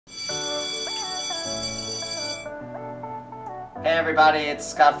Hey everybody, it's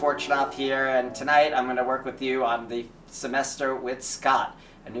Scott Fortunoff here, and tonight I'm going to work with you on the Semester with Scott,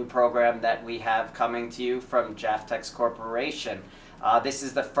 a new program that we have coming to you from Jaftex Corporation. This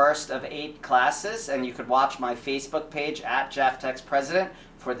is the first of 8 classes, and you could watch my Facebook page at Jaftex President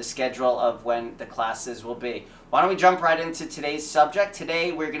for the schedule of when the classes will be. Why don't we jump right into today's subject?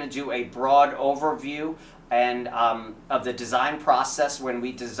 Today we're going to do a broad overview and of the design process when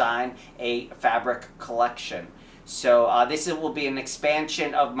we design a fabric collection. So this will be an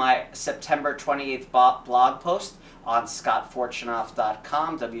expansion of my September 28th blog post on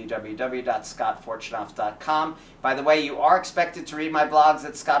scottfortunoff.com, www.scottfortunoff.com. By the way, you are expected to read my blogs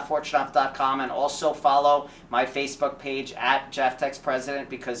at scottfortunoff.com and also follow my Facebook page at Jaftex President,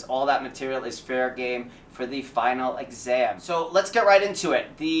 because all that material is fair game for the final exam. So let's get right into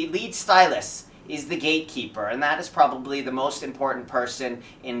it. The lead stylist is the gatekeeper, and that is probably the most important person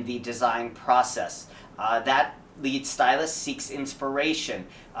in the design process. That lead stylist seeks inspiration.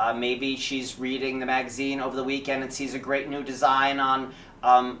 Maybe she's reading the magazine over the weekend and sees a great new design on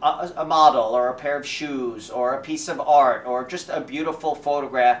a model or a pair of shoes or a piece of art or just a beautiful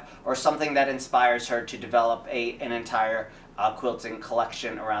photograph or something that inspires her to develop an entire quilting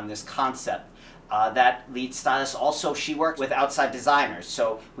collection around this concept. That lead stylist also, she works with outside designers.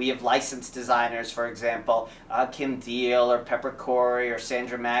 So we have licensed designers, for example, Kim Deal or Pepper Corey or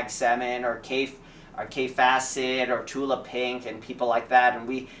Sandra Magsamen or Kay Facet or Tula Pink and people like that, and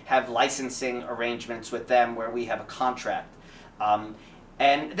we have licensing arrangements with them where we have a contract.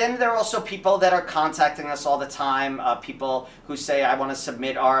 And then there are also people that are contacting us all the time, people who say, I want to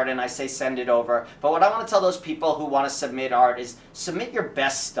submit art, and I say send it over. But what I want to tell those people who want to submit art is submit your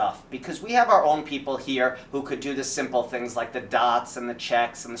best stuff, because we have our own people here who could do the simple things like the dots and the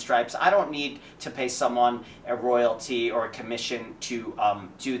checks and the stripes. I don't need to pay someone a royalty or a commission to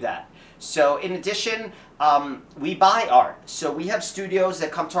do that. So in addition, we buy art. So we have studios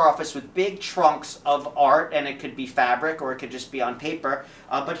that come to our office with big trunks of art, and it could be fabric or it could just be on paper.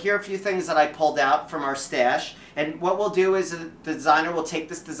 But here are a few things that I pulled out from our stash. And what we'll do is the designer will take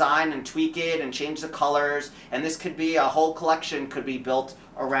this design and tweak it and change the colors. And this could be a whole collection could be built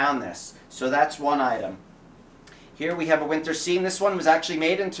around this. So that's one item. Here we have a winter seam. This one was actually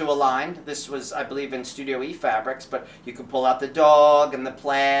made into a line. This was, I believe, in Studio E fabrics, but you can pull out the dog and the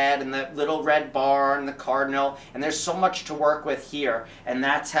plaid and the little red barn, the cardinal, and there's so much to work with here, and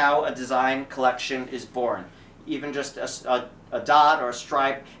that's how a design collection is born. Even just a dot or a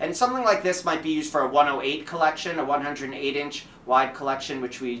stripe, and something like this might be used for a 108 collection, a 108-inch wide collection,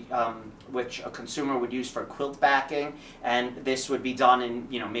 which a consumer would use for quilt backing, and this would be done in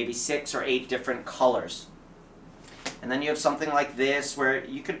maybe 6 or 8 different colors. And then you have something like this where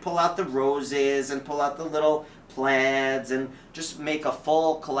you could pull out the roses and pull out the little plaids and just make a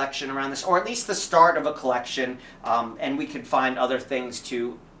full collection around this, or at least the start of a collection, and we could find other things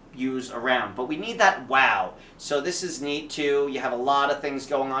to use around. But we need that wow. So this is neat too. You have a lot of things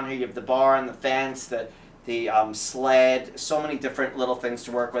going on here. You have the barn, the fence, the sled, so many different little things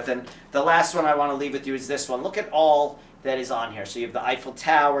to work with. And the last one I want to leave with you is this one. Look at all that is on here. So you have the Eiffel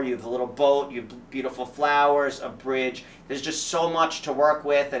Tower, you have the little boat, you have beautiful flowers, a bridge. There's just so much to work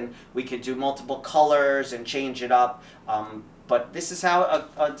with, and we could do multiple colors and change it up. But this is how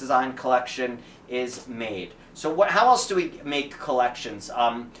a design collection is made. So how else do we make collections?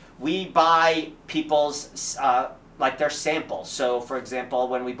 We buy people's like their samples. So for example,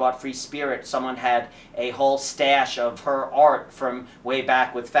 when we bought Free Spirit, someone had a whole stash of her art from way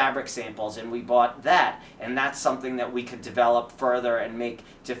back with fabric samples, and we bought that, and that's something that we could develop further and make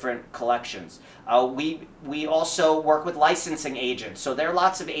different collections. We also work with licensing agents. So there are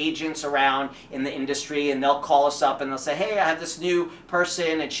lots of agents around in the industry, and they'll call us up and they'll say, hey, I have this new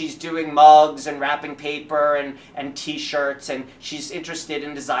person and she's doing mugs and wrapping paper and t-shirts, and she's interested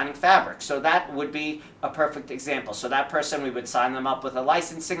in designing fabric. So that would be a perfect example. So that person, we would sign them up with a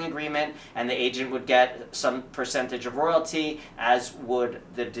licensing agreement, and the agent would get some percentage of royalty, as would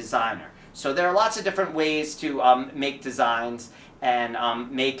the designer. So there are lots of different ways to make designs and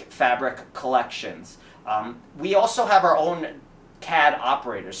make fabric collections. We also have our own CAD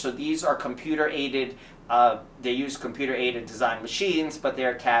operators. So these are computer-aided, they use computer-aided design machines, but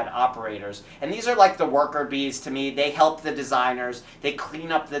they're CAD operators. And these are like the worker bees to me. They help the designers. They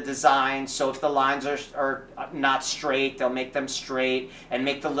clean up the design. So if the lines are not straight, they'll make them straight and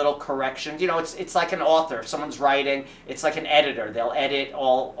make the little corrections. It's like an author. If someone's writing, it's like an editor. They'll edit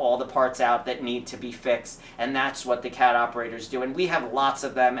all the parts out that need to be fixed. And that's what the CAD operators do. And we have lots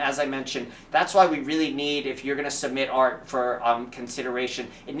of them. As I mentioned, that's why we really need, if you're going to submit art for consideration,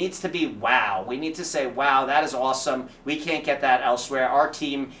 it needs to be wow. We need to say, wow, that is awesome. We can't get that elsewhere. Our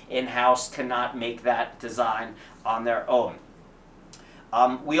team in-house cannot make that design on their own.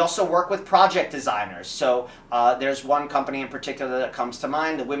 We also work with project designers. So there's one company in particular that comes to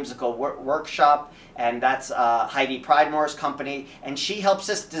mind, the Whimsical Workshop, and that's Heidi Pridemore's company, and she helps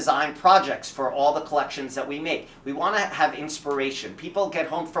us design projects for all the collections that we make. We want to have inspiration. People get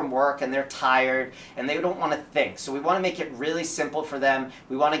home from work and they're tired and they don't want to think, so we want to make it really simple for them.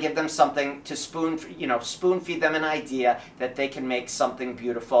 We want to give them something to spoon feed them an idea that they can make something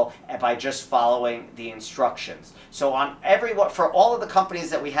beautiful by just following the instructions. So for all of the companies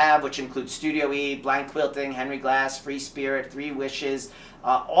that we have, which include Studio E, Blank Quilting, Henry Glass, Free Spirit, Three Wishes,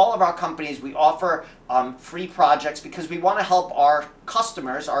 all of our companies, we offer free projects because we want to help our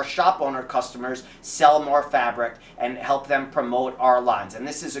customers, our shop owner customers, sell more fabric and help them promote our lines. And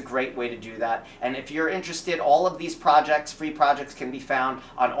this is a great way to do that. And if you're interested, all of these projects, free projects, can be found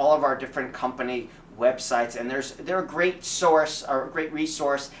on all of our different company websites, and they're a great source or a great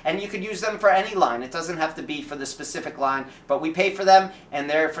resource, and you could use them for any line. It doesn't have to be for the specific line, but we pay for them and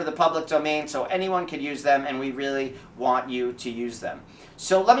they're for the public domain, so anyone could use them, and we really want you to use them.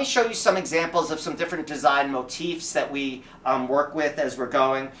 So let me show you some examples of some different design motifs that we work with as we're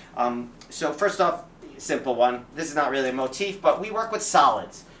going. So first off, simple one. This is not really a motif, but we work with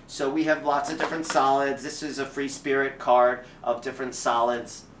solids. So we have lots of different solids. This is a Free Spirit card of different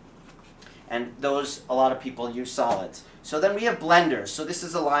solids. And those, a lot of people use solids. So then we have blenders. So this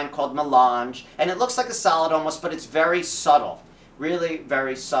is a line called Melange, and it looks like a solid almost, but it's very subtle. Really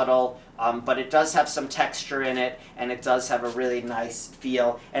very subtle, but it does have some texture in it, and it does have a really nice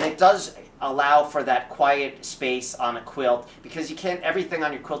feel, and it does allow for that quiet space on a quilt, because everything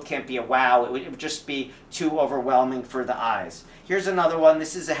on your quilt can't be a wow. It would just be too overwhelming for the eyes. Here's another one.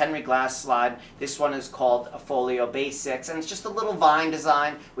 This is a Henry Glass slide. This one is called a Folio Basics, and it's just a little vine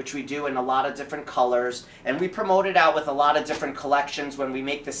design, which we do in a lot of different colors, and we promote it out with a lot of different collections. When we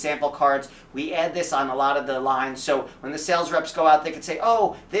make the sample cards, we add this on a lot of the lines, so when the sales reps go out, they can say,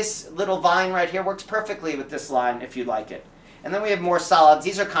 oh, this little vine right here works perfectly with this line if you like it. And then we have more solids.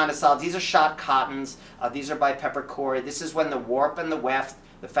 These are kind of solids. These are shot cottons. These are by Peppercorey. This is when the warp and the weft,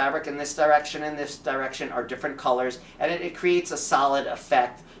 the fabric in this direction and this direction, are different colors, and it creates a solid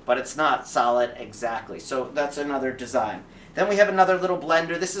effect, but it's not solid exactly. So that's another design. Then we have another little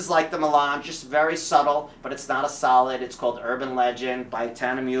blender. This is like the Melange, just very subtle, but it's not a solid. It's called Urban Legend by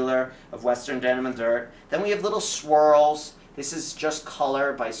Tana Mueller of Western Denim and Dirt. Then we have little swirls. This is just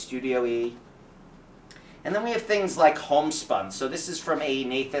color by Studio E. And then we have things like homespun. So this is from A.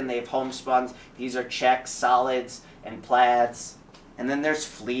 Nathan. They have homespuns. These are checks, solids, and plaids. And then there's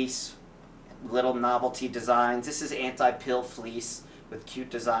fleece, little novelty designs. This is anti-pill fleece with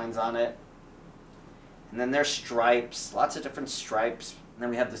cute designs on it. And then there's stripes, lots of different stripes. And then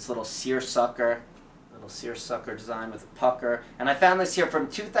we have this little seersucker design with a pucker. And I found this here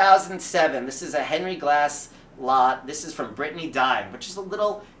from 2007. This is a Henry Glass lot. This is from Brittany Dime, which is a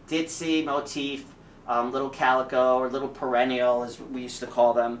little ditzy motif. Little calico, or little perennial as we used to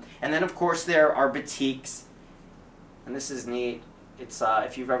call them. And then of course there are batiks, and this is neat. It's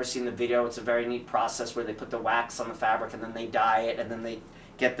if you've ever seen the video, it's a very neat process where they put the wax on the fabric and then they dye it and then they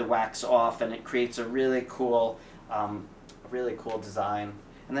get the wax off, and it creates a really cool design.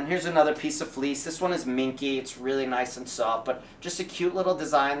 And then here's another piece of fleece. This one is minky. It's really nice and soft, but just a cute little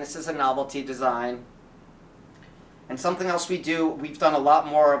design. This is a novelty design. And something else we've done a lot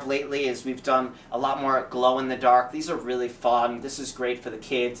more of lately, is we've done a lot more glow in the dark. These are really fun. This is great for the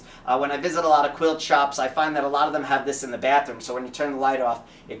kids. When I visit a lot of quilt shops, I find that a lot of them have this in the bathroom, so when you turn the light off,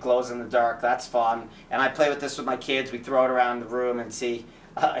 it glows in the dark. That's fun. And I play with this with my kids. We throw it around the room and see,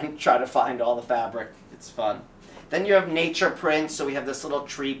 and try to find all the fabric. It's fun. Then you have nature prints. So we have this little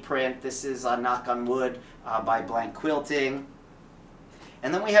tree print. This is Knock on Wood by Blank Quilting.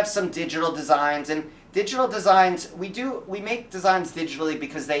 And then we have some digital designs. And digital designs, we make designs digitally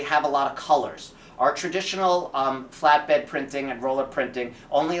because they have a lot of colors. Our traditional flatbed printing and roller printing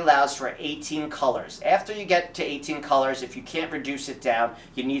only allows for 18 colors. After you get to 18 colors, if you can't reduce it down,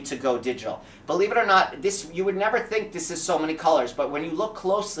 you need to go digital. Believe it or not, you would never think this is so many colors, but when you look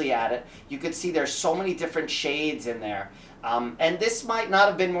closely at it, you could see there's so many different shades in there. And this might not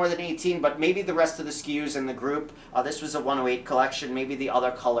have been more than 18, but maybe the rest of the SKUs in the group, this was a 108 collection, maybe the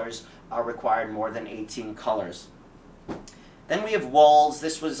other colors required more than 18 colors. Then we have wools.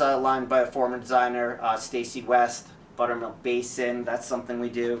 This was lined by a former designer, Stacy West, Buttermilk Basin. That's something we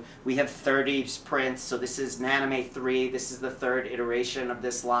do. We have 30s prints. So this is Nanime 3. This is the third iteration of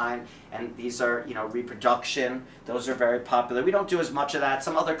this line. And these are, reproduction. Those are very popular. We don't do as much of that.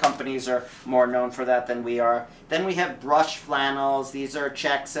 Some other companies are more known for that than we are. Then we have brush flannels. These are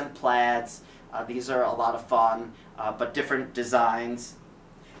checks and plaids. These are a lot of fun, but different designs.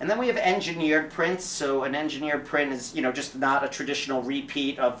 And then we have engineered prints. So an engineered print is, you know, just not a traditional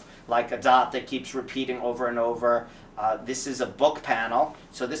repeat of like a dot that keeps repeating over and over. This is a book panel.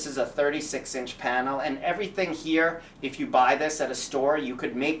 So this is a 36-inch panel, and everything here, if you buy this at a store, you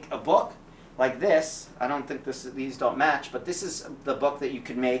could make a book like this. I don't think these don't match, but this is the book that you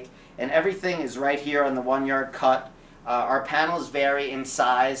could make, and everything is right here on the 1-yard cut. Our panels vary in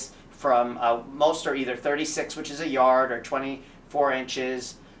size from, most are either 36, which is a yard, or 24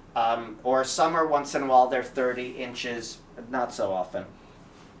 inches, or some are once in a while they're 30 inches, not so often.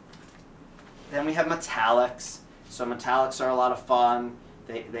 Then we have metallics. So metallics are a lot of fun.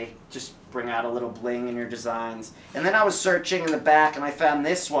 They just bring out a little bling in your designs. And then I was searching in the back and I found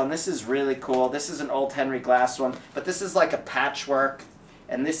this one. This is really cool. This is an old Henry Glass one, but this is like a patchwork.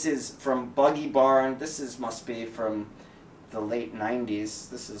 And this is from Buggy Barn. This must be from the late 90s.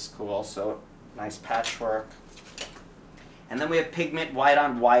 This is cool. So nice patchwork. And then we have pigment white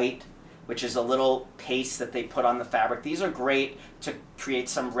on white, which is a little paste that they put on the fabric. These are great to create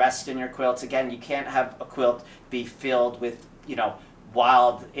some rest in your quilts. Again, you can't have a quilt be filled with, you know,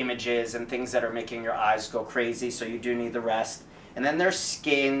 wild images and things that are making your eyes go crazy, so you do need the rest. And then there's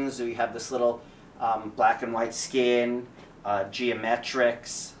skins. We have this little black and white skin,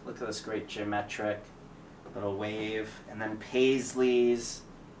 geometrics. Look at this great geometric little wave. And then paisleys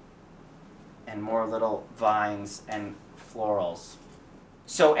and more little vines and florals.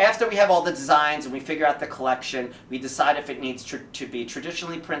 So after we have all the designs and we figure out the collection, we decide if it needs to be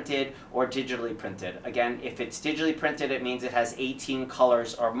traditionally printed or digitally printed. Again, if it's digitally printed, it means it has 18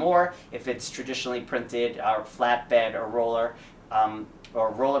 colors or more. If it's traditionally printed, or flatbed or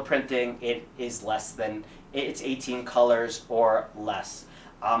roller printing, it is less than, it's 18 colors or less.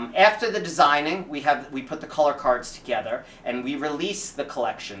 After the designing, we put the color cards together and we release the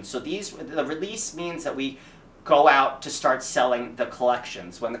collection. So the release means that we go out to start selling the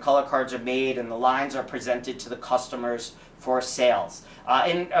collections when the color cards are made and the lines are presented to the customers for sales.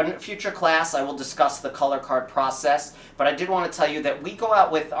 In a future class, I will discuss the color card process, but I did want to tell you that we go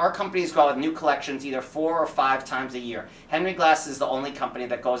out with, our companies go out with new collections either 4 or 5 times a year. Henry Glass is the only company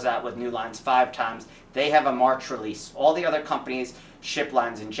that goes out with new lines 5 times. They have a March release. All the other companies ship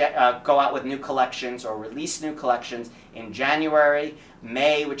lines and go out with new collections or release new collections in January,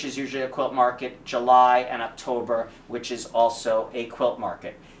 May, which is usually a quilt market, July, and October, which is also a quilt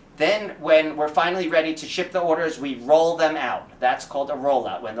market. Then when we're finally ready to ship the orders, we roll them out. That's called a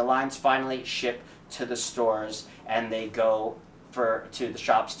rollout, when the lines finally ship to the stores and they go to the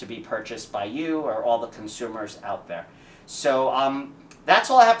shops to be purchased by you or all the consumers out there. So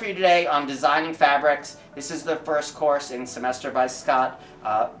that's all I have for you today on designing fabrics. This is the first course in Semester by Scott,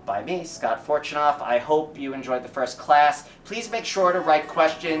 by me, Scott Fortunoff. I hope you enjoyed the first class. Please make sure to write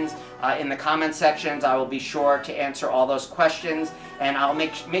questions in the comment sections. I will be sure to answer all those questions, and I'll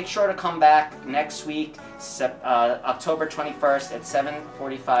make sure to come back next week, October 21st at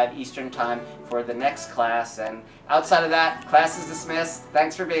 7:45 Eastern Time for the next class. And outside of that, class is dismissed.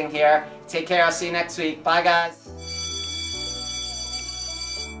 Thanks for being here. Take care. I'll see you next week. Bye, guys.